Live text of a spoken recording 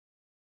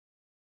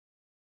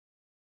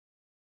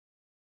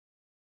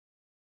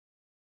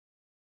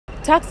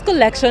Tax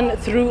collection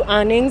through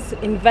earnings,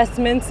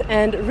 investments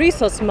and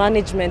resource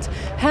management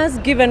has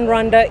given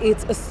Rwanda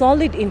its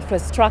solid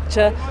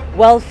infrastructure,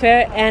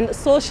 welfare and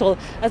social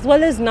as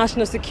well as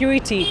national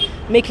security,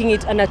 making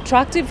it an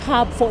attractive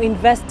hub for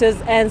investors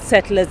and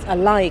settlers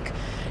alike.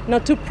 Now,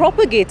 to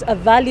propagate a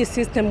value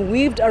system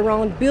weaved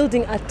around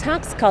building a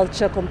tax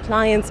culture,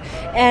 compliance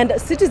and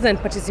citizen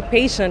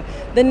participation,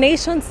 the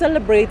nation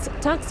celebrates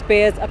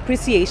Taxpayers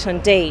Appreciation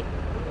Day.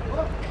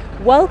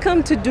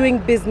 Welcome to Doing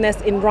Business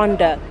in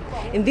Rwanda.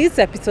 In this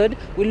episode,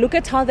 we look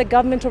at how the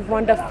government of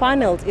Rwanda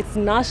funneled its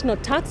national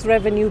tax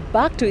revenue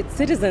back to its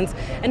citizens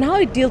and how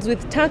it deals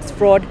with tax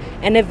fraud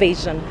and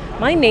evasion.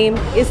 My name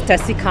is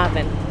Tessie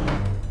Carvin.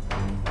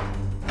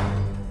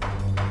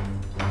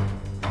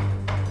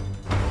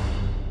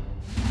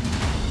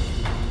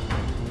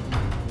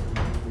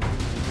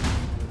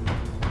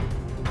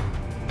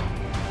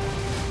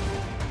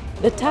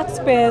 The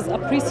Taxpayers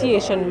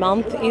Appreciation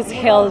Month is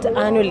held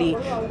annually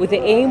with the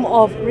aim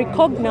of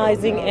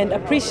recognizing and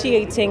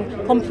appreciating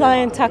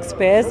compliant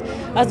taxpayers,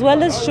 as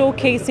well as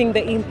showcasing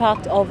the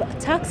impact of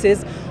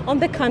taxes on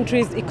the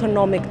country's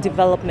economic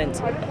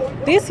development.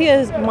 This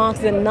year marks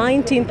the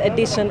 19th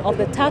edition of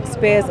the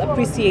Taxpayers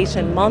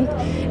Appreciation Month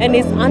and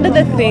is under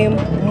the theme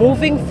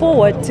Moving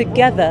Forward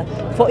Together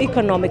for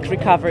Economic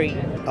Recovery.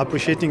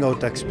 Appreciating our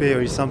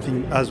taxpayer is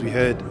something, as we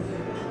heard,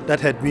 that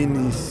had been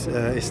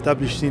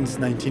established since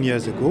 19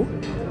 years ago,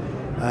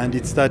 and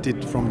it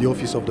started from the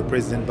office of the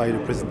president by the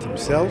president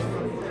himself.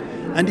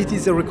 And it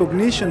is a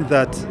recognition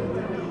that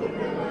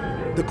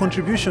the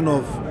contribution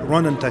of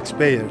Rwandan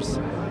taxpayers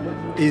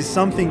is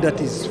something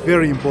that is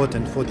very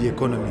important for the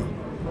economy.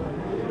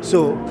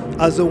 So,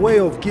 as a way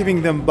of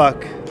giving them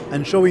back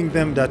and showing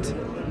them that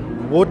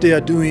what they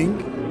are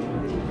doing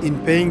in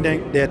paying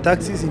their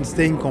taxes, in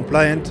staying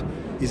compliant,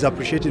 is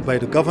appreciated by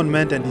the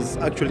government and is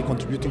actually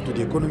contributing to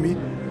the economy,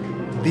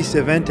 this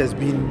event has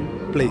been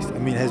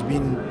has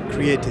been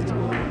created.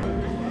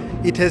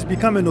 It has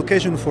become an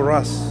occasion for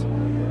us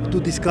to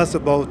discuss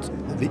about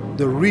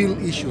the real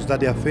issues that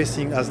they are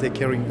facing as they're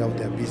carrying out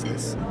their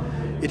business.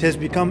 It has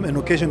become an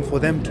occasion for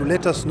them to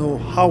let us know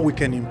how we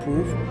can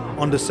improve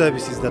on the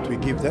services that we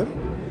give them.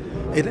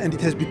 And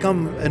it has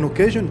become an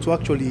occasion to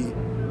actually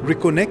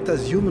reconnect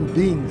as human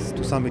beings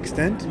to some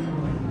extent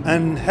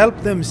and help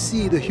them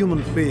see the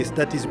human face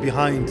that is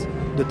behind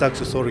the tax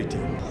authority.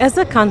 As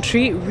a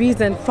country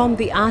risen from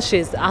the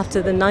ashes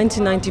after the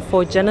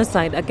 1994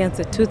 genocide against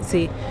the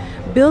Tutsi,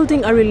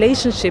 building a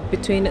relationship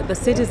between the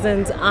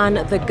citizens and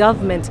the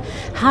government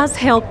has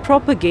helped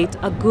propagate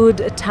a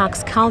good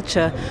tax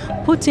culture,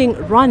 putting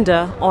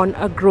Rwanda on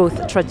a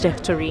growth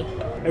trajectory.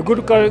 A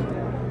good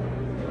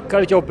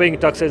culture of paying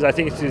taxes, I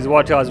think, is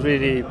what has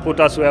really put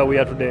us where we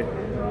are today.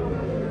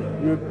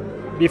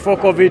 Before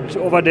COVID,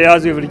 over the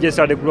years, we've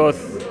registered a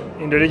growth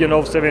in the region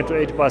of 7 to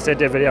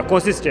 8% every year,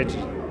 consistent.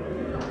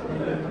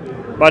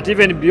 But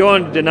even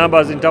beyond the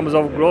numbers in terms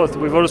of growth,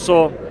 we've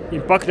also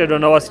impacted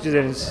on our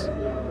citizens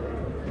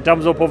in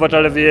terms of poverty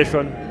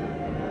alleviation,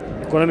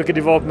 economic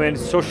development,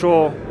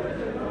 social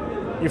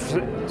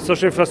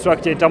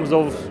infrastructure, in terms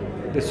of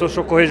the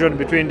social cohesion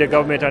between the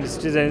government and the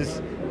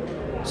citizens.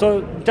 So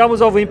in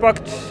terms of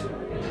impact,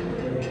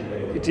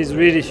 it is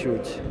really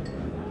huge.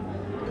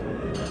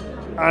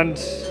 And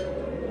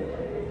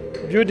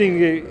building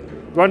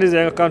Rwanda is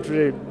a young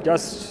country,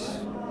 just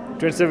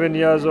 27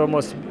 years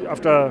almost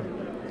after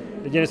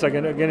the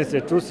genocide against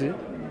the Tutsi.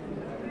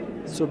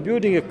 So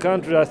building a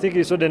country, I think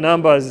you saw the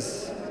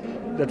numbers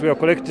that we are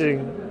collecting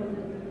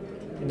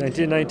in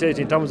 1998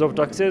 in terms of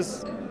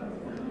taxes,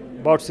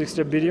 about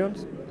 60 billion.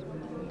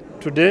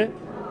 Today,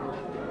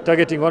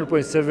 targeting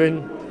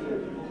 1.7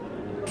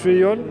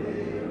 trillion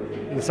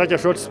in such a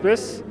short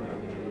space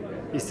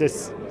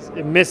is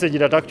a message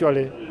that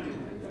actually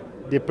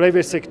the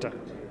private sector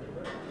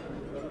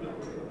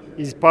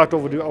is part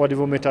of our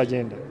development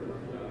agenda.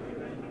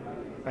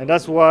 And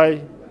that's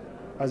why,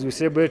 as we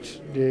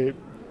celebrate the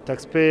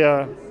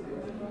Taxpayer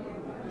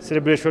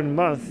Celebration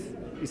Month,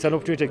 it's an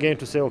opportunity again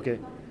to say, okay,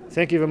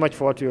 thank you very much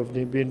for what you have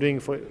been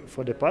doing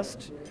for the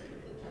past.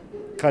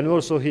 Can we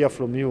also hear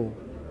from you?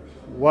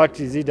 What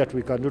is it that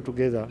we can do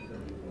together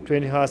to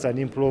enhance and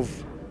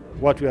improve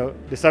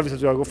the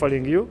services we are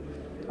offering you?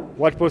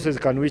 What process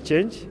can we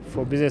change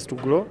for business to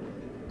grow?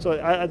 So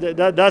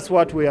that's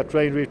what we are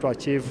trying really to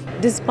achieve.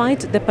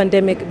 Despite the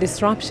pandemic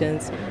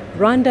disruptions,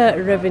 Rwanda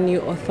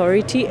Revenue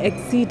Authority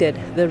exceeded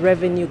the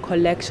revenue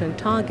collection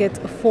target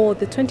for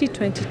the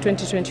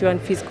 2020-2021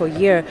 fiscal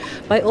year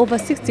by over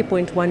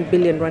 60.1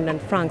 billion Rwandan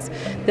francs.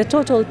 The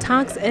total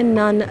tax and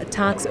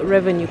non-tax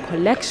revenue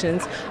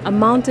collections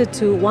amounted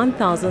to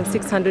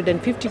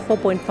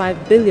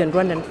 1,654.5 billion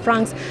Rwandan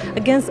francs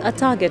against a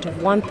target of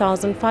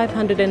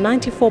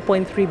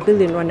 1,594.3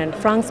 billion Rwandan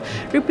francs,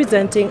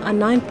 representing a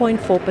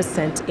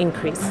 9.4%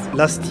 increase.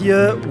 Last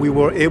year, we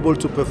were able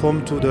to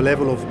perform to the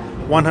level of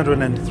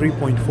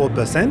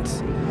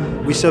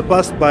 103.4%. We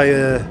surpassed by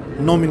a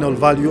nominal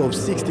value of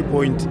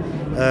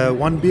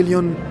 60.1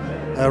 billion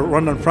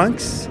Rwandan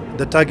francs,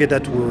 the target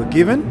that we were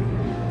given.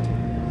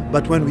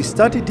 But when we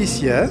started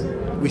this year,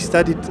 We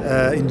started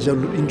in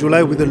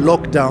July with a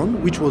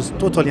lockdown, which was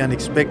totally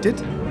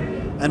unexpected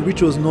and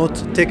which was not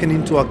taken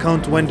into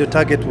account when the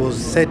target was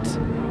set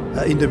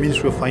in the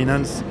Ministry of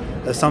Finance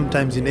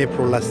sometimes in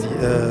April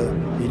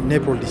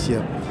this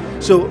year.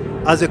 So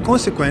as a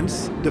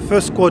consequence, the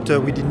first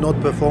quarter we did not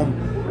perform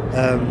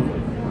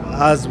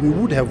as we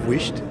would have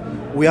wished.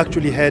 We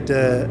actually had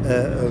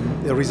a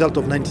result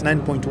of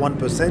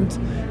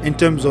 99.1% in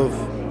terms of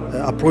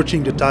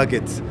approaching the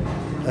targets.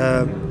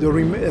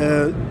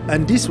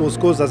 And this was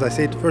caused, as I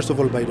said, first of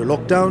all by the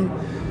lockdown.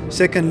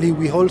 Secondly,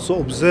 we also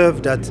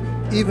observed that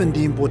even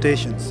the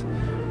importations,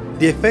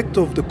 the effect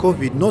of the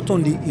COVID, not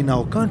only in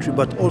our country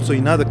but also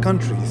in other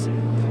countries,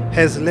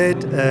 has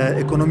led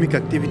economic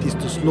activities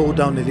to slow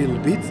down a little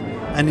bit,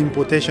 and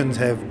importations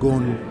have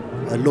gone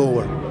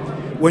lower.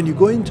 When you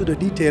go into the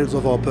details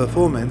of our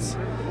performance,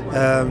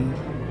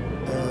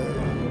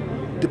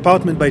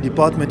 department by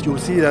department, you'll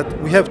see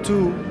that we have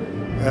two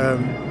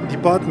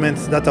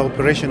departments that are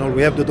operational.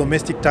 We have the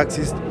domestic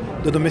taxes,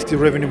 the domestic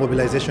revenue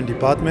mobilization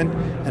department,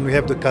 and we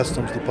have the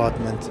customs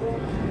department.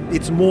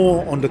 It's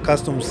more on the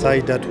customs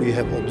side that we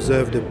have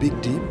observed a big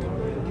dip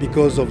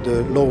because of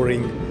the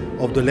lowering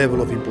of the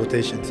level of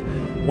importations.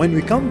 When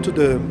we come to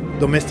the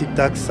domestic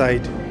tax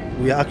side,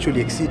 we actually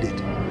exceeded.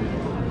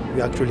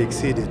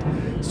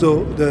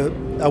 So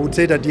I would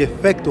say that the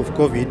effect of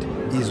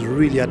COVID is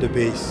really at the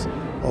base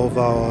of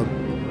our,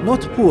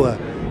 not poor,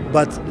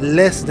 but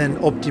less than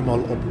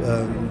optimal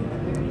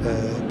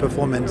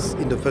performance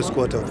in the first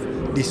quarter of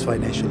this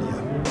financial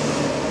year.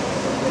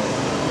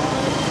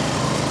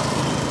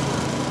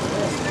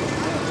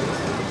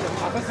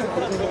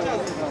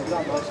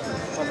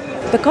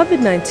 The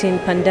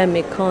COVID-19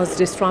 pandemic caused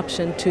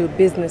disruption to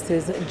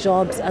businesses,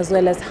 jobs, as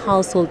well as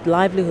household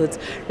livelihoods,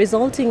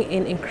 resulting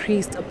in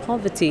increased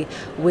poverty,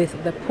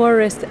 with the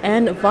poorest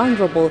and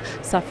vulnerable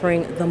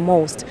suffering the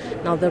most.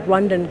 Now, the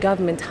Rwandan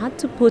government had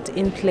to put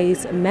in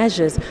place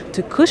measures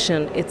to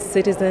cushion its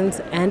citizens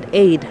and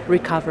aid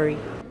recovery.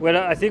 Well,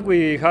 I think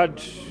we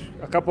had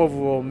a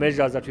couple of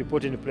measures that we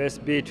put in place,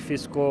 be it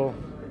fiscal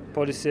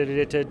policy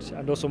related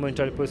and also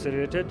monetary policy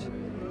related,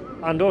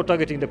 and all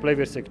targeting the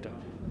private sector.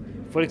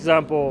 For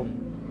example,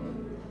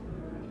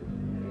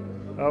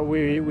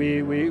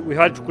 we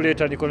had to create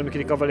an economic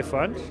recovery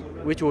fund,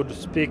 which would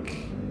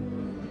speak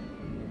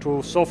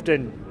to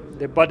soften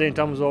the burden in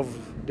terms of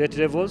debt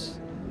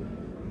levels.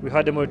 We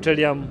had a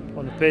moratorium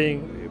on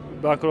paying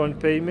bank loan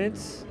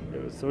payments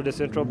through the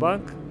central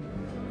bank.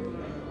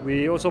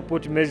 We also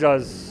put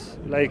measures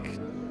like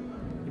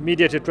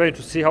immediately trying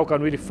to see how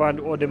can we refund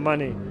all the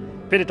money,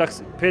 pay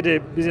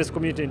the business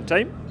community in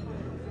time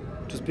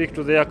to speak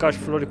to their cash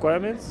flow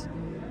requirements,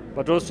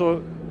 but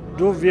also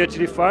do VAT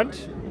refund,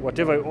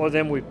 whatever we owe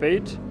them we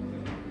paid.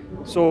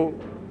 So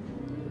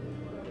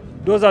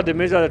those are the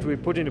measures that we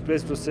put in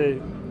place to say,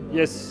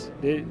 yes,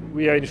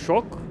 we are in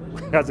shock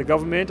as a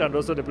government and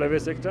also the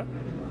private sector,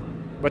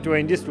 but we are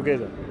in this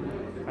together.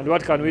 And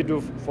what can we do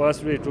for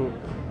us really to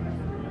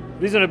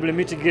reasonably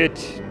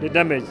mitigate the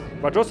damage?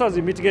 But also as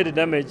you mitigate the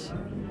damage,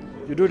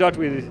 you do that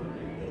with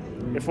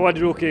a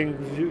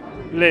forward-looking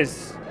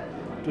lens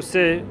to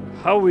say,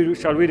 how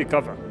shall we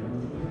recover?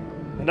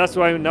 And that's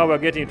why now we're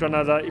getting into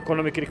another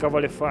economic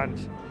recovery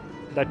fund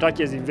that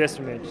touches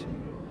investment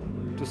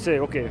to say,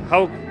 okay,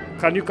 how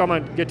can you come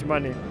and get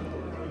money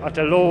at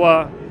a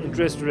lower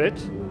interest rate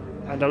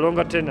and a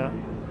longer tenor,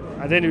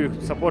 and then you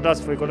support us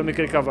for economic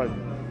recovery.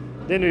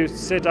 Then we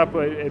set up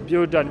a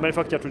build and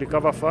manufacture to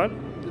recover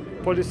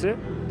fund policy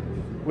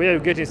where you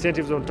get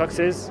incentives on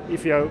taxes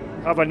if you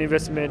have an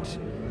investment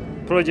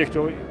project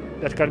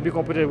that can be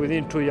completed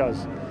within 2 years.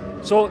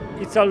 So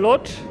it's a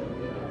lot,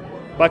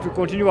 but we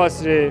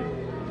continuously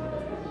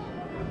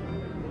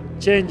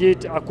change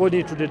it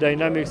according to the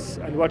dynamics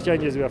and what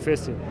changes we are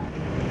facing.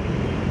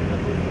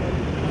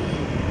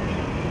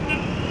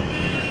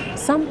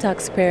 Some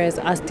taxpayers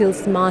are still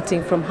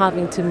smarting from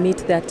having to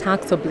meet their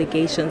tax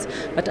obligations,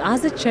 but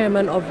as the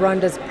chairman of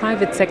Rwanda's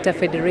Private Sector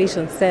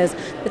Federation says,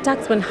 the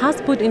taxman has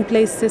put in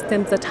place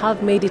systems that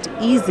have made it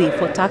easy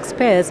for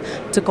taxpayers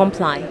to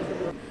comply.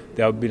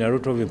 There have been a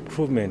lot of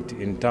improvement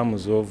in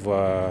terms of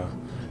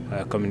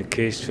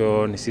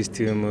communication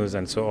systems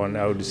and so on.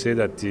 I would say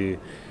that the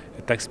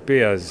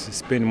taxpayers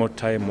spend more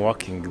time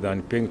working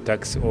than paying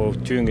tax or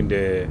queuing in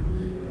the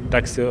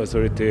tax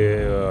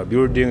authority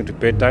building to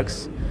pay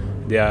tax.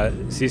 There are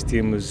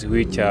systems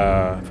which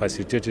are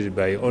facilitated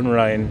by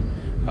online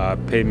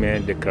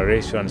payment,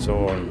 declaration, and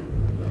so on.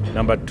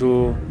 Number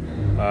two,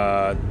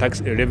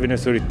 tax revenue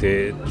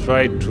authority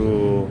try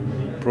to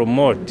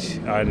promote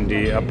and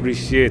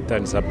appreciate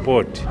and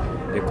support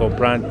the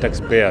compliant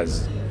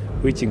taxpayers,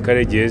 which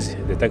encourages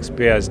the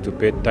taxpayers to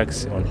pay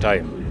tax on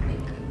time.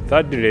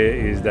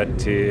 Thirdly is that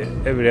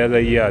every other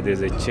year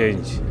there's a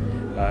change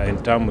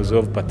in terms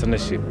of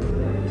partnership,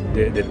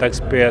 the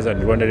taxpayers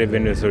and Rwanda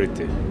Revenue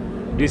Authority.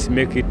 This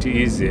makes it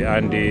easy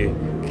and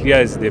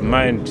clears the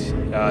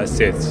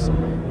mindsets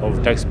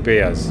of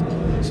taxpayers.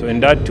 So in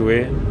that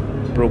way,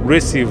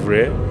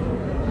 progressively,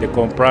 the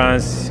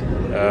compliance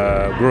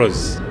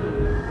grows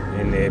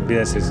in the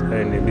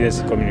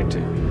business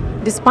community.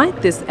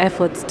 Despite these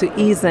efforts to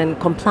ease in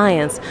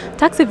compliance,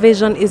 tax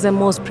evasion is the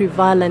most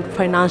prevalent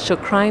financial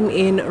crime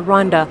in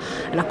Rwanda.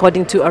 And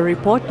according to a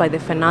report by the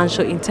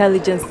Financial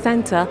Intelligence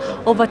Center,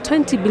 over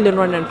 20 billion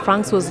Rwandan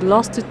francs was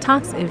lost to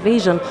tax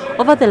evasion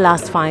over the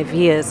last 5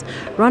 years.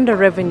 Rwanda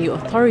Revenue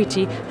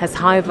Authority has,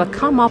 however,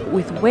 come up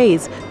with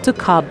ways to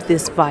curb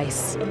this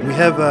vice. We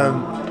have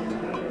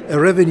a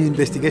revenue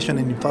investigation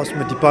and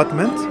enforcement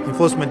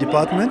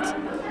department,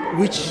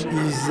 which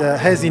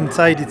has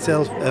inside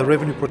itself a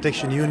revenue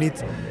protection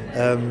unit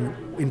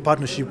in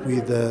partnership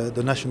with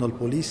the national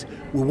police.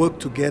 We work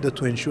together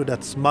to ensure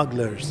that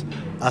smugglers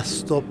are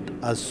stopped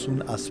as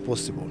soon as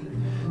possible.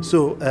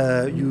 So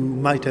you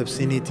might have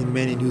seen it in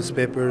many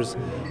newspapers,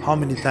 how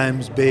many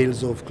times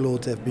bales of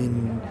clothes have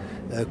been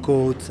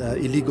caught,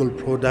 illegal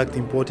product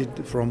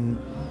imported from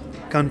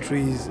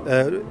countries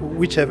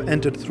which have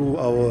entered through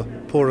our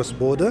porous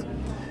border.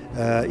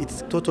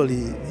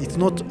 It's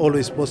not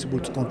always possible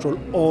to control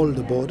all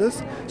the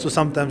borders, so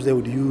sometimes they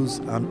would use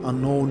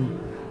unknown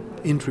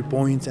entry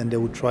points and they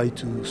would try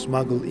to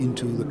smuggle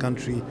into the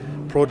country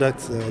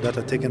products that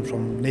are taken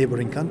from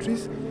neighboring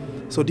countries.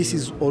 So this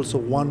is also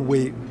one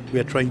way we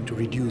are trying to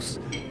reduce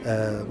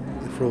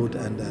fraud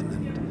and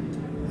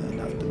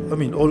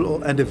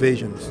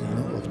evasions,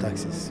 of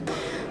taxes.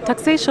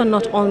 Taxation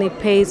not only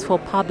pays for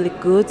public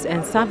goods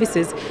and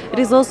services, it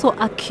is also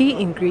a key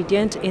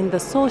ingredient in the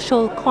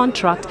social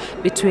contract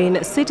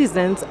between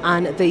citizens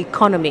and the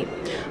economy.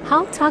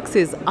 How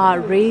taxes are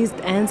raised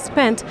and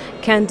spent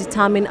can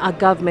determine a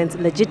government's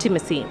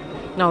legitimacy.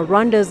 Now,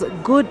 Rwanda's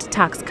good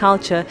tax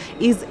culture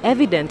is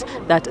evident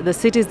that the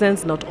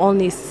citizens not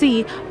only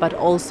see but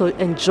also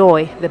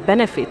enjoy the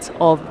benefits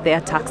of their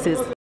taxes.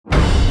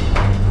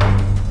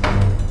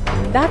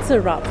 That's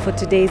a wrap for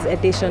today's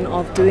edition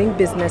of Doing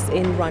Business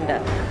in Rwanda.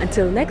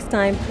 Until next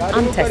time,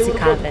 I'm Tessie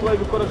Carvin.